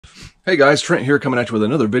Hey guys, Trent here coming at you with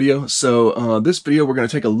another video. So this video we're going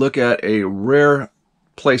to take a look at a rare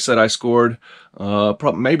playset I scored.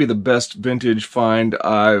 Maybe the best vintage find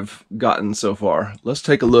I've gotten so far. Let's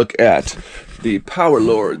take a look at the Power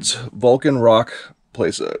Lords Vulcan Rock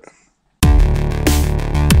playset.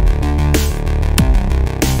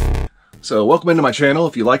 So welcome into my channel.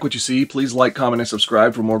 If you like what you see, please like, comment, and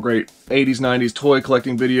subscribe for more great 80s, 90s toy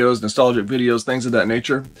collecting videos, nostalgic videos, things of that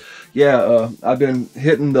nature. Yeah, I've been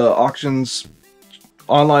hitting the auctions,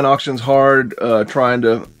 online auctions hard, trying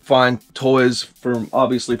to find toys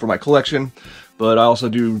obviously for my collection, but I also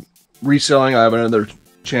do reselling. I have another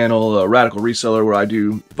channel, Radical Reseller, where I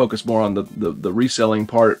do focus more on the reselling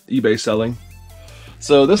part, eBay selling.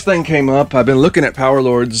 So this thing came up. I've been looking at Power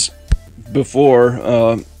Lords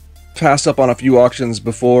before, passed up on a few auctions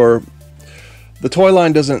before. The toy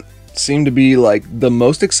line doesn't seem to be like the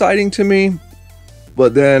most exciting to me,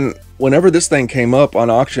 but then whenever this thing came up on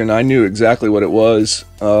auction, I knew exactly what it was.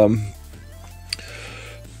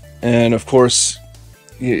 And of course,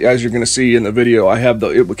 as you're going to see in the video,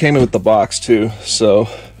 it came in with the box too. So,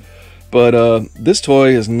 but this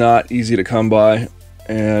toy is not easy to come by,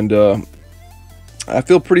 and I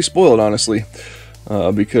feel pretty spoiled, honestly.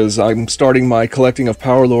 Because I'm starting my collecting of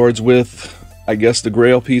Power Lords with, I guess, the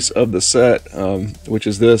grail piece of the set, which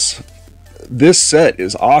is this. This set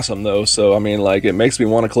is awesome though, so I mean, like, it makes me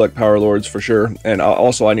want to collect Power Lords for sure. And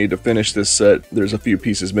also I need to finish this set. There's a few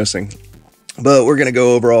pieces missing, but we're gonna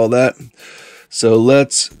go over all that. So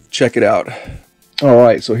let's check it out.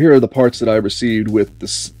 Alright, so here are the parts that I received with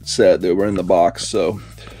this set that were in the box. So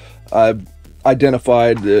I've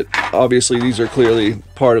identified that obviously these are clearly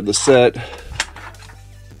part of the set.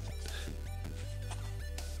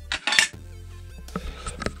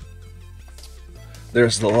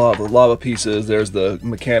 There's the lava pieces, there's the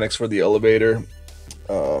mechanics for the elevator.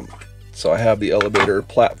 So I have the elevator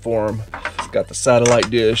platform, it's got the satellite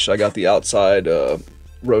dish, I got the outside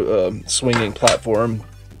swinging platform.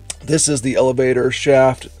 This is the elevator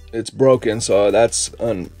shaft. It's broken, so that's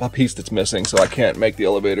a piece that's missing, so I can't make the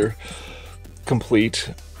elevator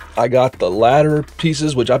complete. I got the ladder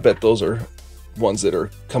pieces, which I bet those are ones that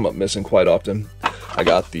come up missing quite often. I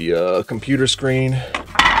got the computer screen.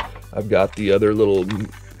 I've got the other little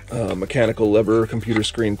mechanical lever computer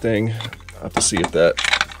screen thing. I have to see if that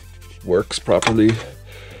works properly.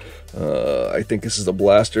 I think this is a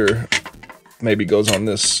blaster. Maybe goes on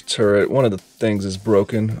this turret. One of the things is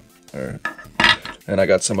broken. And I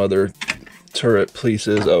got some other turret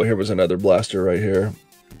pieces. Oh, here was another blaster right here.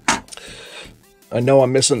 I know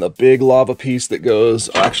I'm missing the big lava piece that goes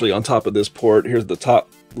actually on top of this port. Here's the top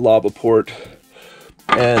lava port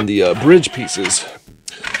and the bridge pieces.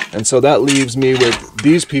 And so that leaves me with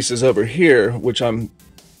these pieces over here, which I'm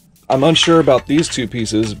unsure about these two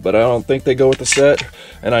pieces, but I don't think they go with the set.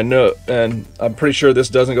 And I'm pretty sure this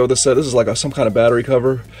doesn't go with the set. This is like some kind of battery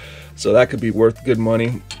cover, so that could be worth good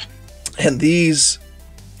money. And these,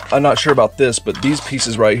 I'm not sure about this, but these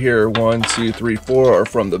pieces right here, 1, 2, 3, 4, are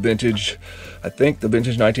from the vintage, I think the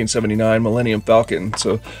vintage 1979 Millennium Falcon.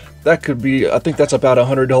 So that could be, I think that's about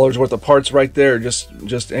 $100 worth of parts right there,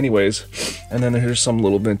 just anyways. And then here's some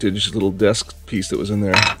little vintage little desk piece that was in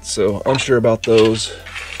there. So unsure about those.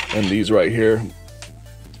 And these right here,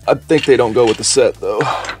 I think they don't go with the set though.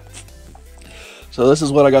 So this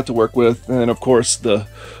is what I got to work with. And of course the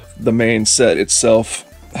main set itself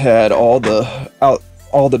had all the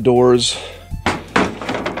doors,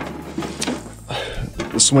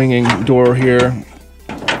 the swinging door here.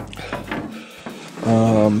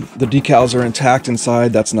 The decals are intact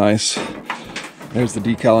inside. That's nice. There's the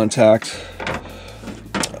decal intact.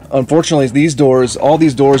 Unfortunately, all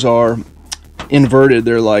these doors are inverted.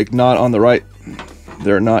 They're like not on the right.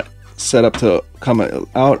 They're not set up to come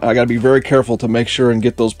out. I gotta be very careful to make sure and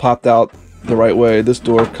get those popped out the right way. This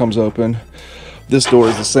door comes open. This door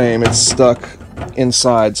is the same. It's stuck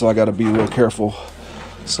inside, so I gotta be real careful.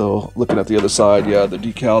 So looking at the other side, yeah, the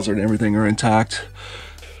decals and everything are intact.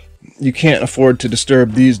 You can't afford to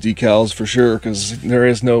disturb these decals for sure, because there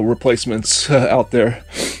is no replacements out there.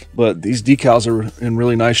 But these decals are in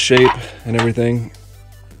really nice shape and everything.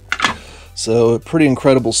 So a pretty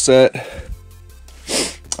incredible set.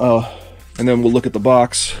 And then we'll look at the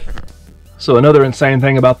box. So another insane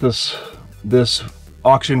thing about this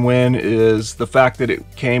auction win is the fact that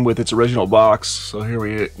it came with its original box. So here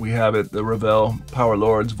we have it, the Revell Power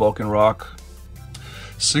Lords Vulcan Rock.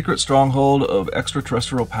 Secret stronghold of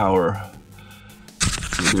extraterrestrial power.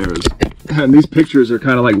 And these pictures are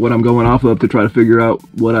kind of like what I'm going off of to try to figure out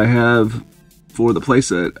what I have for the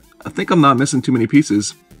playset. I think I'm not missing too many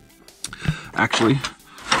pieces, actually.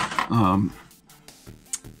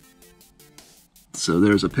 So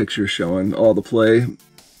there's a picture showing all the play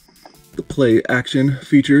action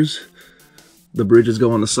features. The bridges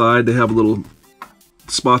go on the side. They have little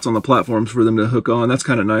spots on the platforms for them to hook on. That's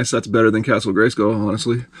kind of nice. That's better than Castle Grayskull,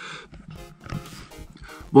 honestly.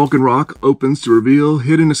 Volcan Rock opens to reveal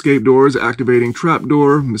hidden escape doors, activating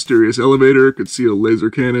trapdoor, mysterious elevator, concealed laser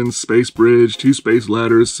cannons, space bridge, 2 space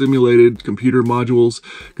ladders, simulated computer modules,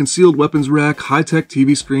 concealed weapons rack, high-tech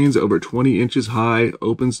TV screens over 20 inches high,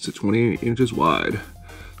 opens to 20 inches wide.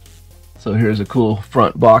 So here's a cool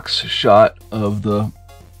front box shot of the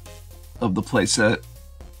playset.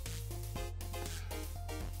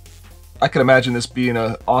 I could imagine this being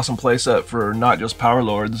an awesome playset for not just Power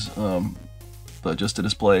Lords, but just to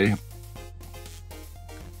display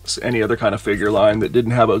any other kind of figure line that didn't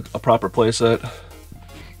have a proper playset.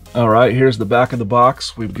 Alright, here's the back of the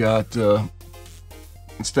box. We've got,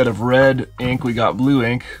 instead of red ink, we got blue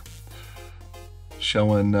ink,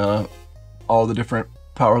 showing all the different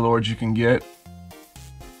Power Lords you can get.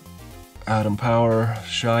 Atom Power,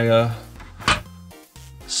 Shia,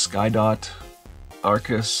 Skydot,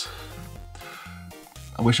 Arcus.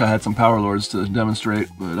 I wish I had some Power Lords to demonstrate,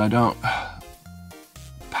 but I don't.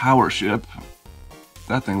 Power Ship.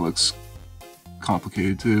 That thing looks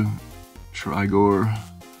complicated too. Trigor.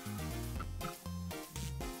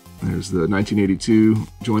 There's the 1982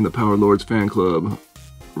 Join the Power Lords fan club.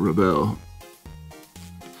 Rebel.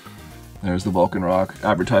 There's the Volcan Rock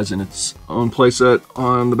advertising its own playset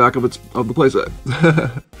on the back of the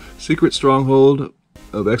playset. Secret stronghold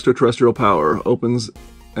of extraterrestrial power opens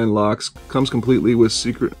and locks. Comes completely with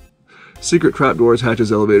secret trapdoors,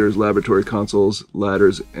 hatches, elevators, laboratory consoles,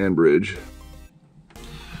 ladders, and bridge.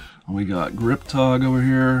 We got Griptog over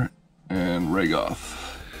here and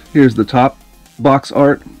Rhaegoth. Here's the top box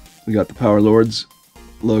art. We got the Power Lords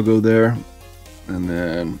logo there, and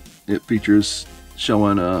then it features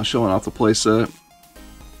showing off the playset.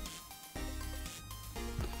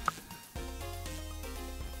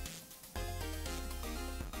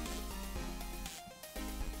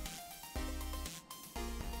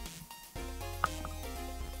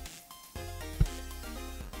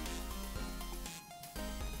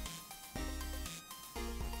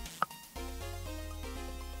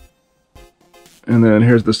 And then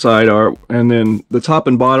here's the side art, and then the top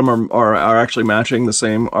and bottom are actually matching the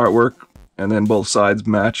same artwork, and then both sides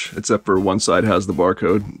match, except for one side has the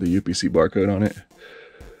barcode, the UPC barcode on it.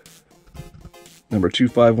 Number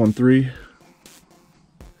 2513.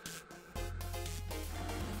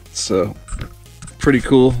 So, pretty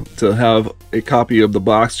cool to have a copy of the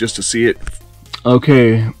box just to see it.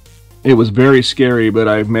 Okay, it was very scary, but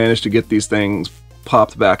I've managed to get these things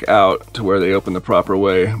popped back out to where they open the proper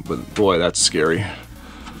way, but boy, that's scary.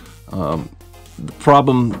 The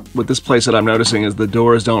problem with this playset I'm noticing is the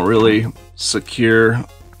doors don't really secure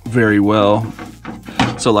very well.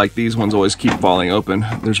 So like these ones always keep falling open.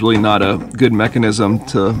 There's really not a good mechanism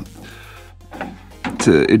to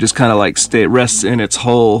it just kind of like rests in its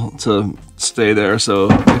hole to stay there. So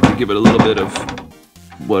if you give it a little bit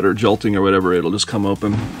of water jolting or whatever, it'll just come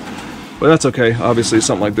open. But that's okay. Obviously,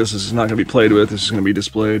 something like this is not going to be played with. It's just going to be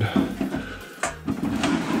displayed.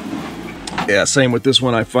 Yeah, same with this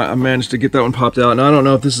one. I managed to get that one popped out. And I don't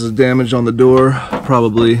know if this is damage on the door.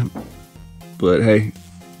 Probably. But hey,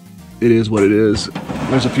 it is what it is.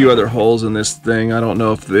 There's a few other holes in this thing. I don't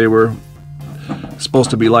know if they were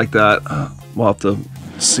supposed to be like that. We'll have to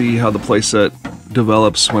see how the playset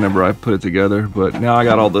develops whenever I put it together. But now I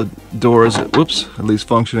got all the doors, whoops, at least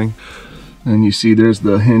functioning. And you see there's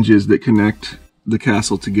the hinges that connect the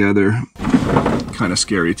castle together. Kind of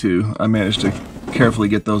scary too. I managed to carefully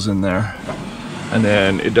get those in there. And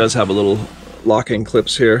then it does have a little locking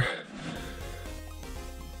clips here.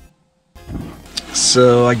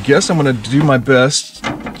 So I guess I'm going to do my best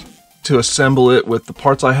to assemble it with the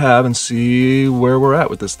parts I have and see where we're at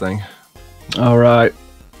with this thing. Alright,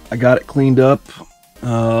 I got it cleaned up.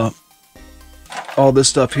 All this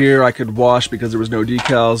stuff here I could wash because there was no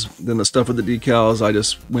decals. Then the stuff with the decals I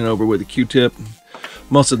just went over with a Q-tip.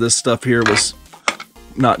 Most of this stuff here was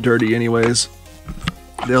not dirty anyways.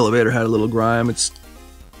 The elevator had a little grime. It's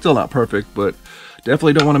still not perfect, but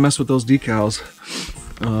definitely don't want to mess with those decals.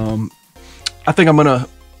 I think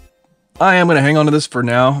I am gonna hang on to this for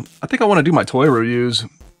now. I think I want to do my toy reviews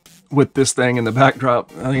with this thing in the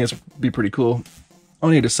backdrop. I think it's be pretty cool. I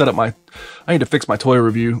need to fix my toy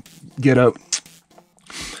review get up.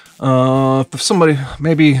 If somebody,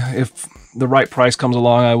 maybe if the right price comes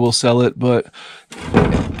along, I will sell it, but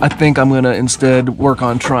I think I'm gonna instead work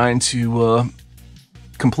on trying to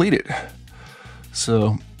complete it.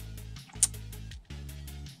 So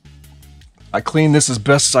I cleaned this as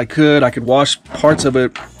best as I could. I could wash parts of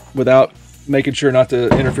it without making sure not to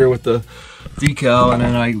interfere with the decal, and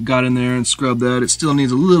then I got in there and scrubbed that. It still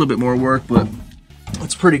needs a little bit more work, but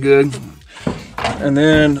it's pretty good. And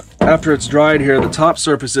then after it's dried here, the top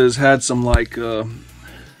surfaces had some like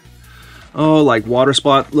like water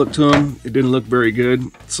spot look to them. It didn't look very good,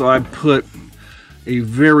 so I put a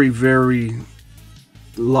very, very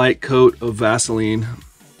light coat of Vaseline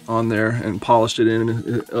on there and polished it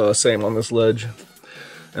in. Same on this ledge,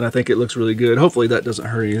 and I think it looks really good. Hopefully that doesn't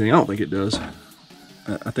hurt anything. I don't think it does.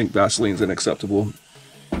 I think Vaseline's an acceptable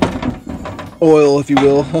oil, if you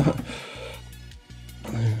will.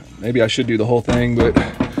 Maybe I should do the whole thing, but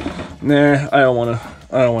nah, I don't want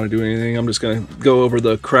to do anything. I'm just gonna go over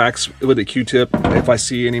the cracks with a Q-tip if I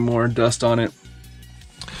see any more dust on it.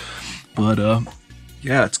 But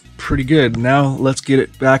yeah, it's pretty good. Now let's get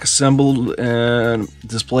it back assembled and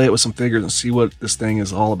display it with some figures and see what this thing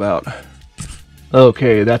is all about.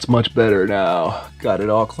 Okay, that's much better now. Got it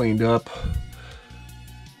all cleaned up.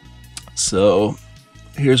 So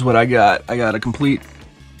here's what I got. I got a complete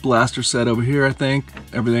blaster set over here. I think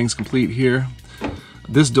everything's complete here.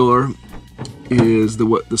 This door is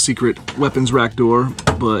the secret weapons rack door,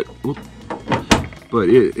 but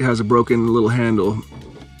it has a broken little handle.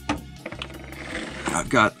 I've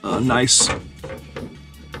got a nice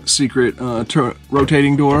secret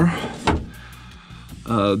rotating door.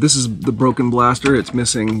 This is the broken blaster. It's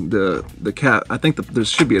missing the cap. I think there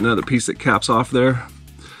should be another piece that caps off there.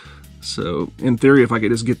 So in theory, if I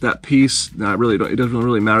could just get that piece, no, it doesn't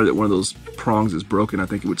really matter that one of those prongs is broken. I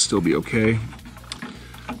think it would still be okay.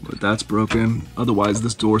 But that's broken. Otherwise,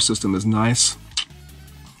 this door system is nice.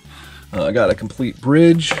 I got a complete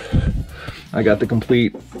bridge. I got the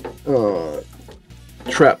complete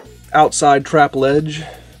outside trap ledge.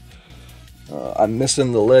 I'm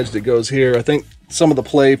missing the ledge that goes here. I think some of the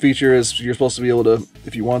play feature is you're supposed to be able to,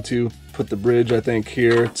 if you want to, put the bridge, I think,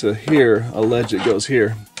 here to here, a ledge that goes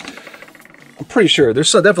here. I'm pretty sure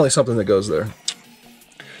there's definitely something that goes there.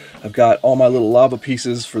 I've got all my little lava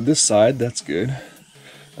pieces for this side. That's good.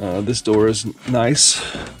 This door is nice.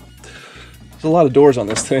 There's a lot of doors on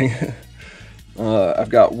this thing. I've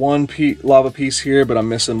got one lava piece here, but I'm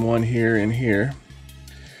missing one here and here.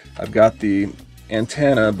 I've got the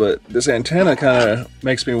antenna, but this antenna kind of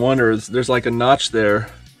makes me wonder, there's like a notch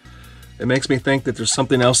there. It makes me think that there's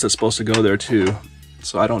something else that's supposed to go there too.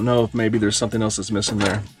 So I don't know if maybe there's something else that's missing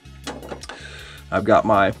there. I've got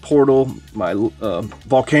my portal, my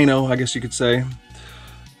volcano, I guess you could say,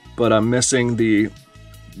 but I'm missing the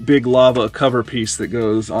big lava cover piece that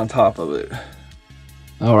goes on top of it.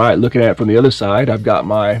 All right, looking at it from the other side, I've got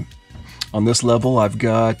on this level, I've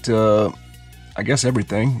got, I guess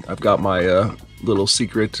everything. I've got my little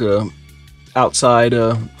secret outside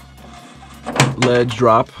ledge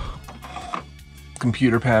drop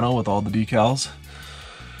computer panel with all the decals.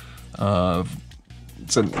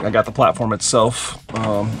 So I got the platform itself,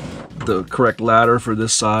 the correct ladder for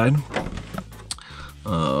this side,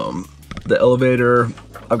 the elevator.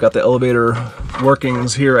 I've got the elevator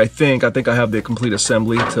workings here. I think I have the complete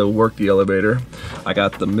assembly to work the elevator. I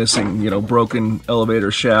got the missing, broken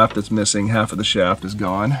elevator shaft that's missing. Half of the shaft is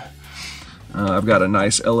gone. I've got a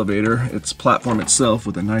nice elevator. It's platform itself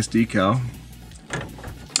with a nice decal,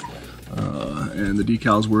 and the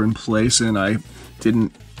decals were in place, and I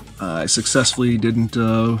successfully didn't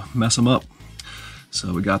mess them up.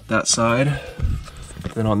 So we got that side.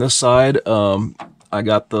 Then on this side, I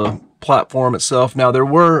got the platform itself. Now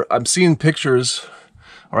I'm seeing pictures,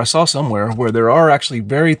 or I saw somewhere, where there are actually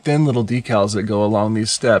very thin little decals that go along these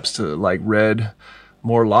steps to like red,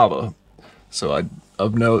 more lava. So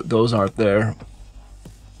of note, those aren't there.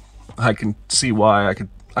 I can see why.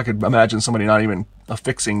 I could imagine somebody not even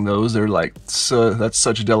affixing those. They're like, so that's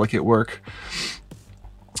such delicate work.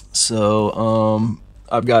 So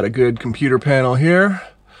I've got a good computer panel here,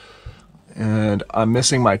 and I'm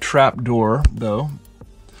missing my trap door though.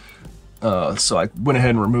 So I went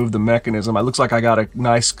ahead and removed the mechanism. It looks like I got a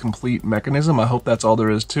nice complete mechanism. I hope that's all there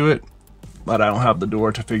is to it, but I don't have the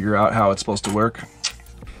door to figure out how it's supposed to work.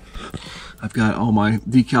 I've got all my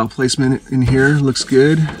decal placement in here, looks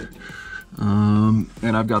good.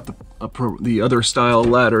 And I've got the other style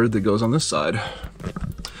ladder that goes on this side.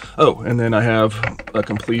 Oh, and then I have a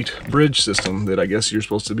complete bridge system that I guess you're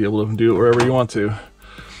supposed to be able to do it wherever you want to.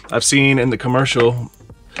 I've seen in the commercial.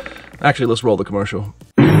 Actually, let's roll the commercial.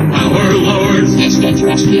 Our lords,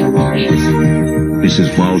 extraterrestrial warriors. This is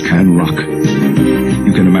Volcan Rock.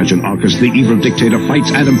 You can imagine Arcus, the evil dictator,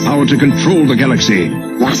 fights atom power to control the galaxy.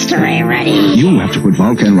 Blast array ready. You have to put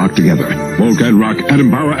Volcan Rock together. Volcan Rock,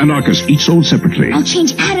 atom power, and Arcus, each sold separately. I'll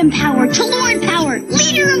change atom power to Lord power,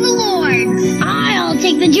 leader of the lords. I'll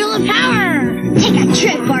take the jewel of power. Take a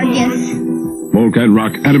trip, Arcus. Volcan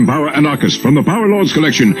Rock, Atom Power, and Arcus from the Power Lords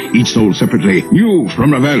collection, each sold separately. New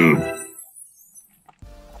from Revell.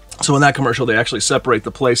 So in that commercial, they actually separate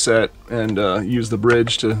the playset and use the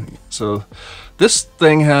bridge to. So this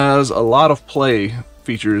thing has a lot of play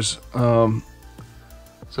features. So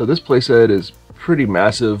this playset is pretty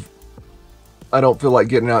massive. I don't feel like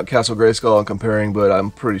getting out Castle Grayskull and comparing, but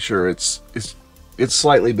I'm pretty sure it's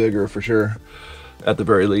slightly bigger for sure, at the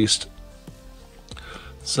very least.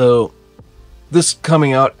 So this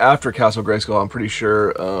coming out after Castle Grayskull, I'm pretty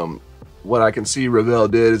sure. What I can see Revell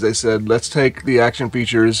did is they said, let's take the action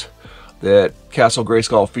features that Castle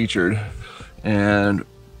Grayskull featured and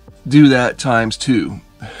do that times 2.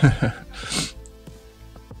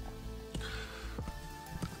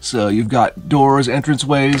 So you've got doors,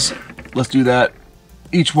 entranceways. Let's do that.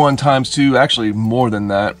 Each one times 2, actually more than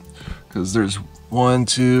that, because there's 1,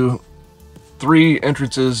 2, 3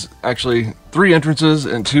 entrances, actually 3 entrances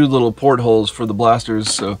and 2 little portholes for the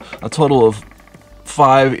blasters. So a total of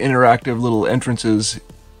 5 interactive little entrances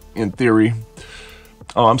in theory.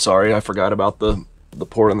 Oh, I'm sorry, I forgot about the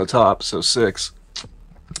port on the top, so 6.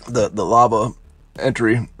 The lava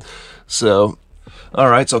entry. So,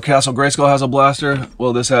 alright, so Castle Grayskull has a blaster.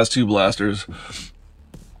 Well, this has 2 blasters.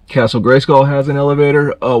 Castle Grayskull has an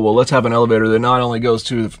elevator. Oh, well, let's have an elevator that not only goes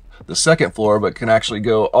to the 2nd floor, but can actually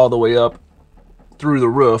go all the way up through the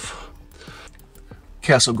roof.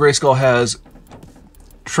 Castle Grayskull has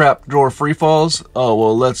trapdoor free falls. Oh,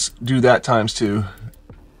 well, let's do that times 2.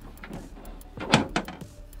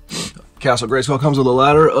 Castle Grayskull comes with a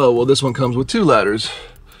ladder. Oh, well, this one comes with 2 ladders.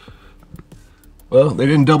 Well, they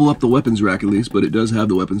didn't double up the weapons rack at least, but it does have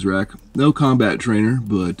the weapons rack. No combat trainer,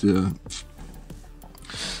 but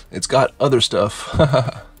it's got other stuff.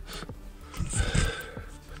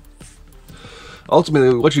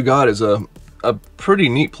 Ultimately, what you got is a pretty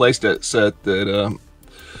neat playset set that,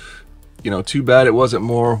 you know, too bad it wasn't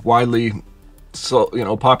more widely,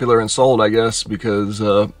 popular and sold, I guess, because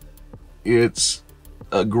it's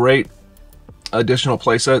a great additional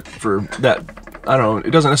playset for that. I don't know, it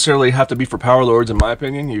doesn't necessarily have to be for Power Lords, in my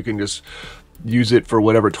opinion. You can just use it for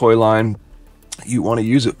whatever toy line you want to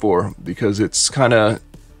use it for, because it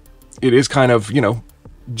is kind of, you know,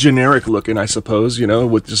 generic looking, I suppose, you know,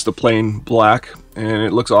 with just the plain black, and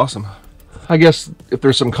it looks awesome. I guess if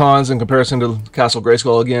there's some cons in comparison to Castle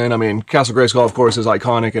Grayskull again, I mean, Castle Grayskull, of course, is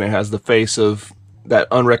iconic, and it has the face of that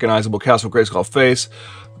unrecognizable Castle Grayskull face.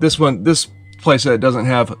 This playset doesn't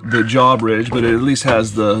have the jaw bridge, but it at least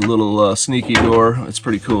has the little sneaky door. It's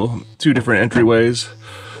pretty cool. 2 different entryways.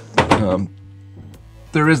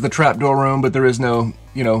 There is the trapdoor room, but there is no,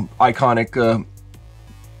 you know, iconic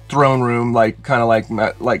throne room kind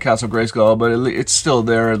of like Castle Grayskull, but it's still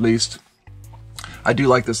there at least. I do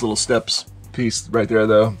like this little steps piece right there,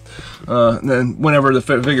 though. And then whenever the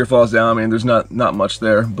figure falls down, I mean, there's not much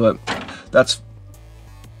there, but that's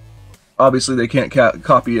obviously they can't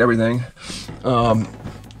copy everything. And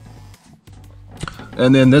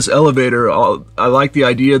then this elevator, I like the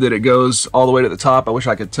idea that it goes all the way to the top. I wish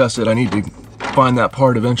I could test it. I need to find that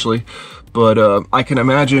part eventually. But I can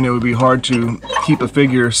imagine it would be hard to keep a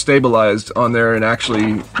figure stabilized on there and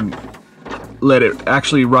actually let it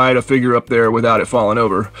actually ride a figure up there without it falling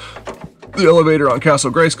over. The elevator on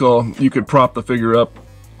Castle Grayskull, you could prop the figure up,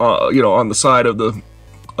 you know, on the side of the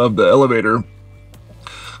elevator,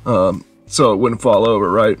 so it wouldn't fall over,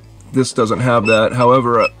 right? This doesn't have that.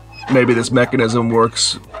 However, maybe this mechanism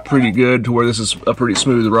works pretty good to where this is a pretty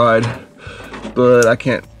smooth ride, but I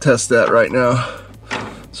can't test that right now.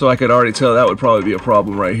 So I could already tell that would probably be a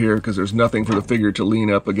problem right here, because there's nothing for the figure to lean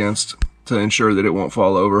up against to ensure that it won't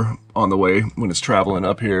fall over on the way when it's traveling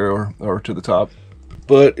up here or to the top.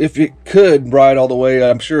 But if it could ride all the way,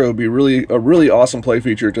 I'm sure it would be a really awesome play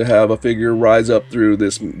feature to have a figure rise up through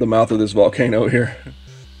the mouth of this volcano here.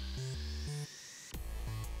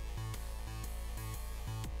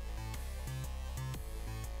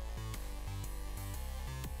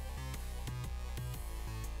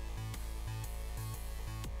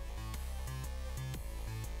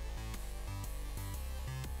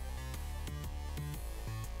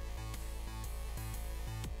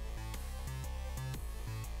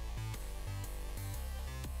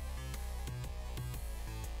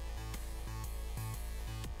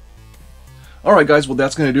 Alright guys, well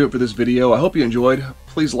that's going to do it for this video. I hope you enjoyed.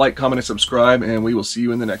 Please like, comment, and subscribe, and we will see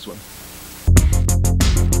you in the next one.